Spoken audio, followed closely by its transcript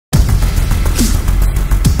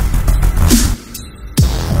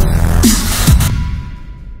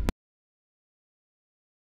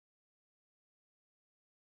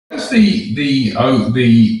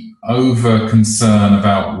the over concern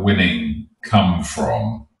about winning come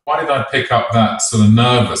from? Why did I pick up that sort of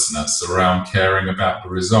nervousness around caring about the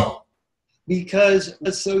result? Because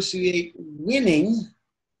associate winning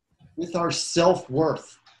with our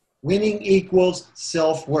self-worth. Winning equals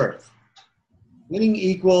self-worth. Winning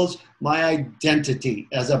equals my identity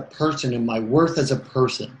as a person and my worth as a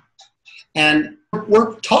person. And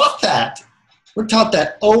we're taught that. We're taught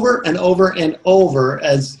that over and over and over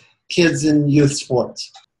as kids in youth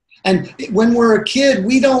sports. And when we're a kid,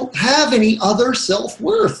 we don't have any other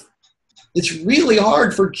self-worth. It's really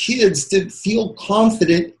hard for kids to feel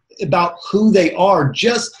confident about who they are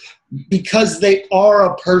just because they are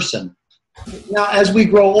a person. Now, as we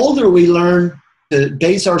grow older, we learn to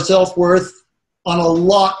base our self-worth on a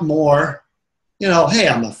lot more. You know, hey,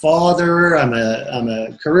 I'm a father, I'm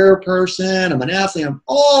a career person, I'm an athlete, I'm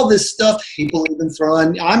all this stuff. People even throw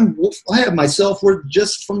in, I have my self-worth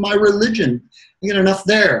just from my religion. You get enough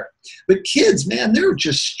there. But kids, man, they're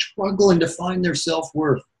just struggling to find their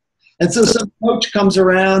self-worth. And so some coach comes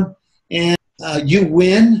around and you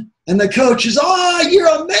win, and the coach is, oh,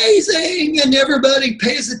 you're amazing, and everybody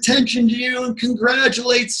pays attention to you and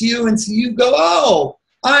congratulates you, and so you go, oh,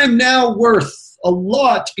 I'm now worth a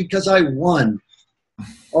lot because I won.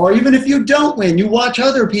 Or even if you don't win, you watch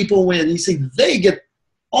other people win, you see they get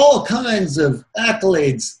all kinds of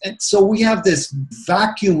accolades. And so we have this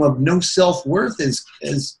vacuum of no self-worth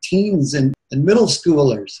as teens and middle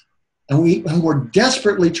schoolers. And we're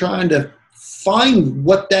desperately trying to find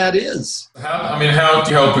what that is. How do you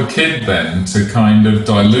help a kid then to kind of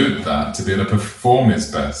dilute that, to be able to perform his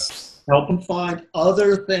best? Help them find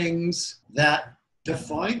other things that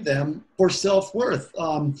define them for self-worth.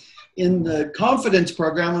 In the confidence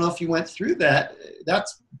program, I don't know if you went through that,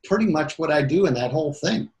 that's pretty much what I do in that whole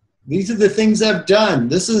thing. These are the things I've done.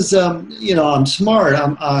 This is, I'm smart,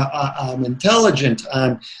 I'm intelligent,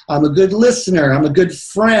 I'm a good listener, I'm a good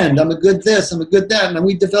friend, I'm a good this, I'm a good that. And then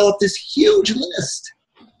we developed this huge list.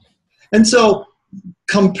 And so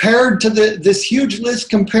compared to this huge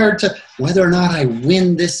list, compared to whether or not I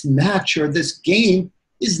win this match or this game,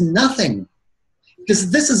 is nothing.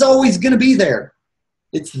 Because this is always going to be there.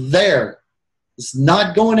 It's there. It's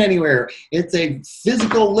not going anywhere. It's a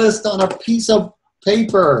physical list on a piece of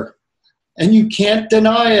paper, and you can't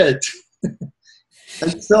deny it.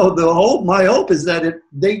 And so my hope is that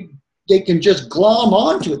they can just glom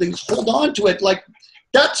onto it. They just hold on to it like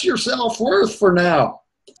that's your self-worth for now.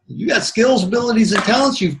 You got skills, abilities, and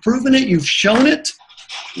talents. You've proven it. You've shown it.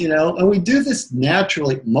 And we do this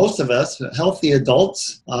naturally, most of us, healthy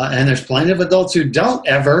adults, and there's plenty of adults who don't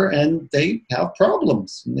ever, and they have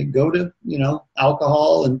problems, and they go to,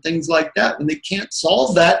 alcohol and things like that. When they can't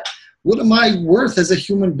solve that, what am I worth as a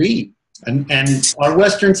human being? And our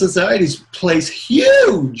Western societies place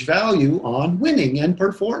huge value on winning and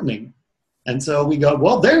performing. And so we go,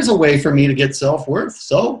 well, there's a way for me to get self-worth.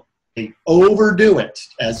 So they overdo it,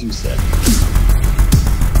 as you said.